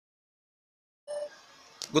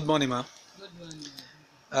Good morning, ma. Good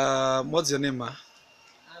morning. What's your name, ma?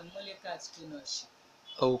 I'm Molika Tunoshi.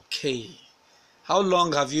 Okay. How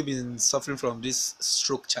long have you been suffering from this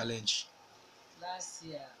stroke challenge? Last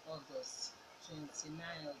year, August,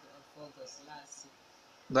 29th of August last year,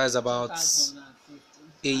 That is about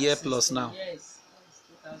 2015. a year plus now. Yes,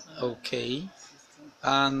 2016. Okay.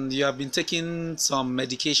 And you have been taking some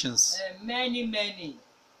medications? Many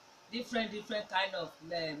different kind of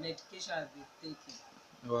medication I've been taking.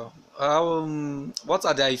 Well, what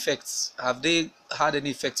are their effects? Have they had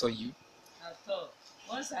any effects on you? At all.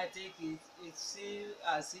 Once I take it, it feels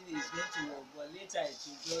as if it's going to work, but later it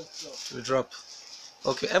will just drop. To drop.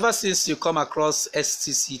 Okay. Ever since you come across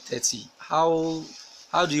STC 30, how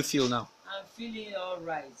do you feel now? I'm feeling all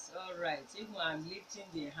right. Even I'm lifting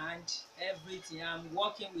the hand, everything. I'm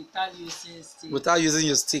walking without using stick. Without using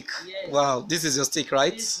your stick? Yes. Wow, this is your stick,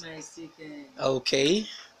 right? This is my stick. Okay,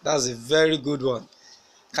 that's a very good one.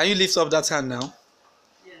 Can you lift up that hand now?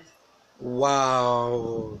 Yes.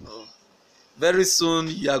 Wow. Very soon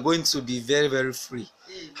you are going to be very free.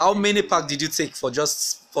 How many packs did you take for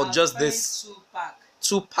just this? 2 packs.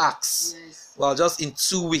 2 packs. Yes. Well, just in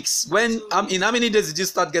 2 weeks. In how many days did you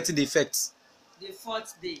start getting the effects? The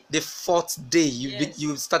 4th day. The 4th day Yes.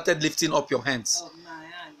 you started lifting up your hands. Of my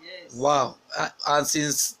hand, yes. Wow. And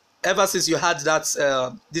ever since you had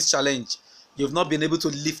that this challenge, you've not been able to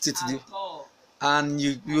lift it at all. And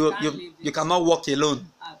you cannot walk alone.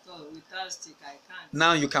 At all. Without stick I can't.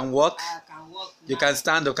 Now you can walk. I can walk now. You can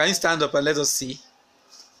stand up. Can you stand up and let us see?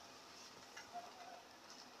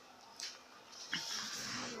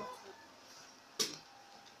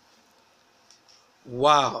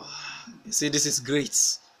 Wow. You see, this is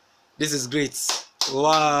great. This is great.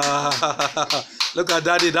 Wow. Look at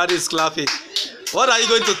daddy. Daddy is clapping. What are you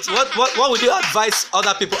going to what would you advise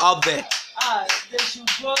other people out there? They should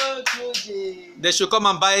go to They should come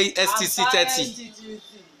and buy STC 30.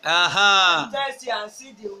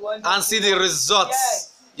 And see the results.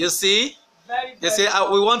 Yes. You see? You see,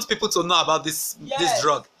 we want people to know about this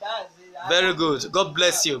drug. Very good. God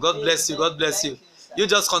bless you. God bless you. God bless you. You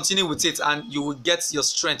just continue with it and you will get your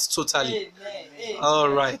strength totally. All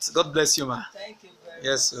right. God bless you, ma. Thank you very much.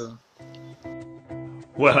 Yes, sir.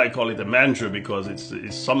 Well, I call it a mantra because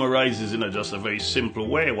it summarizes in just a very simple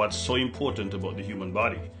way what's so important about the human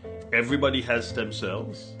body. Everybody has stem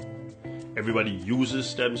cells. Everybody uses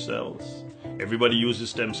stem cells. Everybody uses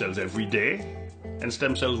stem cells every day. And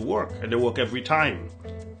stem cells work, and they work every time.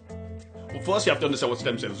 Well, first you have to understand what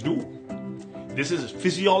stem cells do. This is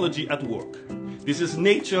physiology at work. This is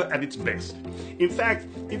nature at its best. In fact,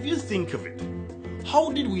 if you think of it,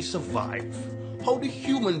 how did we survive? How do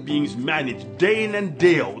human beings manage day in and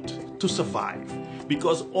day out to survive?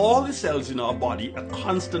 Because all the cells in our body are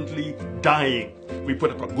constantly dying. We put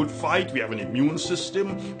up a good fight, we have an immune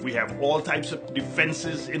system, we have all types of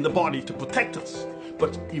defenses in the body to protect us.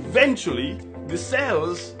 But eventually, the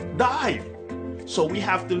cells die. So we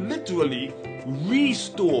have to literally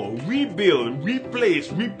restore, rebuild,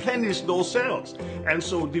 replace, replenish those cells. And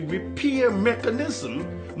so the repair mechanism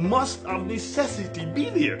must of necessity be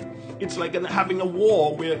there. It's like having a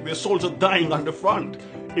war where soldiers are dying on the front.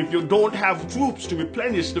 If you don't have troops to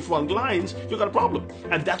replenish the front lines, you've got a problem.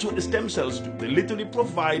 And that's what the stem cells do. They literally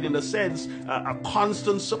provide, in a sense, a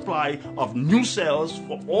constant supply of new cells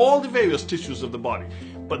for all the various tissues of the body.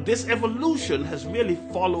 But this evolution has really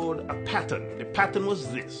followed a pattern. The pattern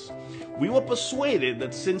was this. We were persuaded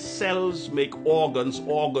that since cells make organs,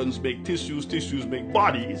 organs make tissues, tissues make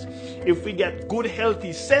bodies, if we get good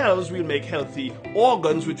healthy cells, we'll make healthy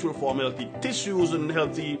organs, which will form healthy tissues and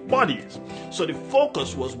healthy bodies. So the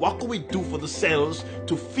focus was, what can we do for the cells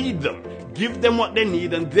to feed them? Give them what they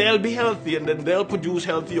need and they'll be healthy, and then they'll produce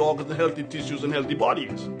healthy organs and healthy tissues and healthy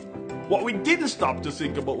bodies. What we didn't stop to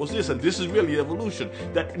think about was this, and this is really evolution,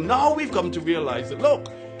 that now we've come to realize that, look,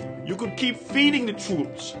 you could keep feeding the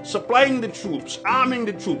troops, supplying the troops, arming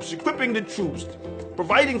the troops, equipping the troops,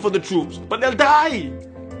 providing for the troops, but they'll die.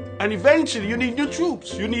 And eventually you need new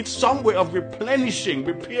troops. You need some way of replenishing,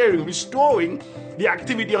 repairing, restoring the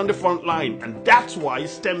activity on the front line. And that's why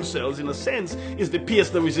stem cells, in a sense, is the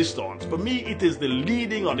pièce de resistance. For me, it is the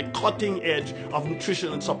leading or the cutting edge of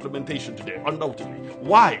nutrition and supplementation today, undoubtedly.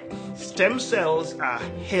 Why? Stem cells are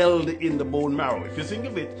held in the bone marrow. If you think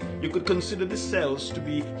of it, you could consider the cells to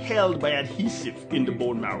be held by adhesive in the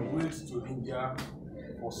bone marrow. I went to India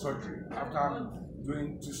for surgery after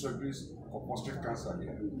doing 2 surgeries for prostate cancer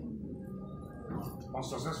here.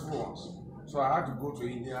 Unsuccessful ones. So I had to go to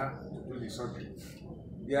India to do the surgery.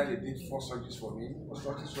 There they did 4 surgeries for me,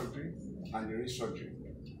 obstructive surgery and the wrist surgery.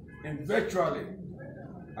 And virtually,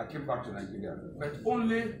 I came back to Nigeria. But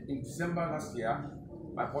only in December last year,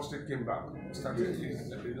 my prostate came back, started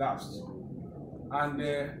relapsed. And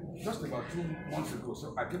just about 2 months ago,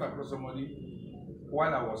 so I came across somebody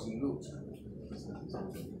while I was in note.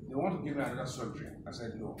 They want to give me another surgery. I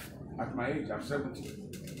said no. At my age, I'm 70.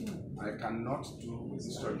 I cannot do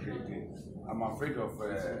this surgery again. I'm afraid of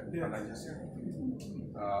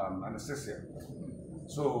anesthesia.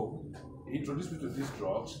 So he introduced me to these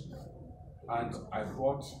drugs, and I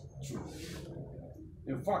bought 2.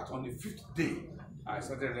 In fact, on the 5th day, I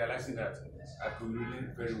started realizing that I could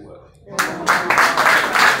relate very well.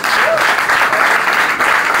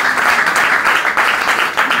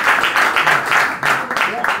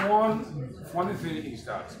 One funny thing is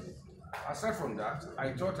that, aside from that,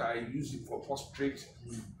 I thought I used it for prostate,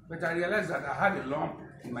 but I realized that I had a lump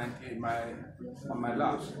on my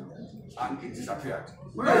laps, and it disappeared.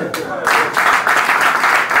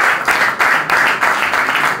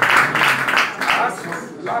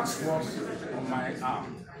 That was on my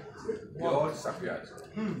arm. They all disappeared.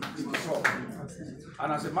 It was all.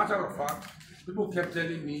 And as a matter of fact, people kept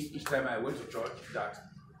telling me each time I went to church that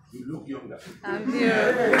you look younger. I'm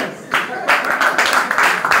here.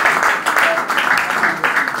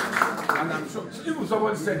 And I'm sure, even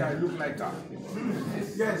someone said I look like that.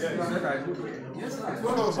 Yes, they said I look like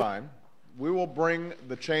that. Time, we will bring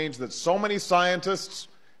the change that so many scientists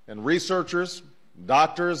and researchers,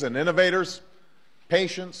 doctors and innovators,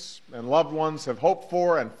 patients and loved ones have hoped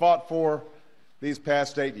for and fought for these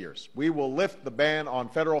past 8 years. We will lift the ban on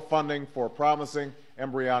federal funding for promising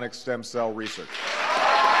embryonic stem cell research.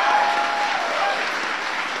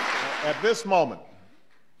 At this moment,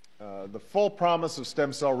 the full promise of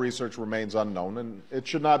stem cell research remains unknown, and it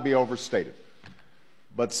should not be overstated.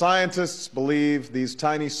 But scientists believe these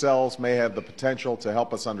tiny cells may have the potential to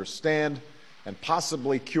help us understand and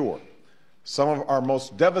possibly cure some of our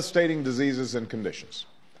most devastating diseases and conditions,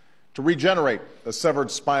 to regenerate a severed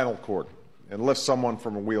spinal cord and lift someone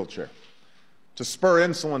from a wheelchair, to spur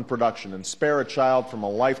insulin production and spare a child from a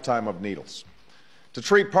lifetime of needles, to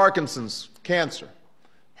treat Parkinson's, cancer,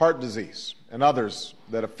 heart disease, and others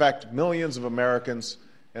that affect millions of Americans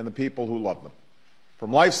and the people who love them.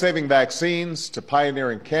 From life-saving vaccines to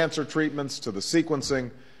pioneering cancer treatments to the sequencing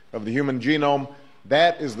of the human genome,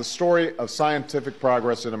 that is the story of scientific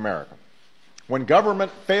progress in America. When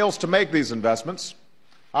government fails to make these investments,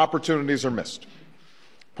 opportunities are missed.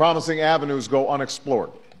 Promising avenues go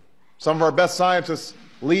unexplored. Some of our best scientists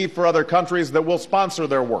leave for other countries that will sponsor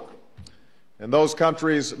their work. And those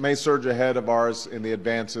countries may surge ahead of ours in the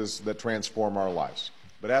advances that transform our lives.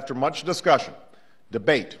 But after much discussion,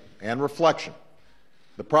 debate, and reflection,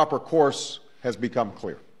 the proper course has become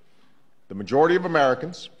clear. The majority of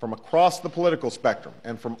Americans from across the political spectrum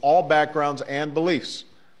and from all backgrounds and beliefs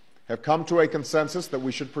have come to a consensus that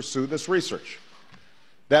we should pursue this research,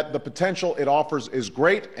 that the potential it offers is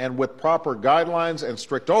great, and with proper guidelines and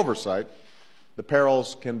strict oversight, the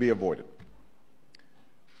perils can be avoided.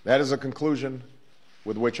 That is a conclusion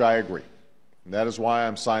with which I agree. And that is why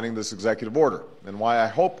I'm signing this executive order, and why I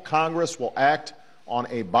hope Congress will act on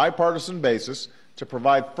a bipartisan basis to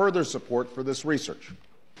provide further support for this research.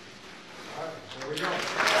 There we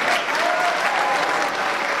go.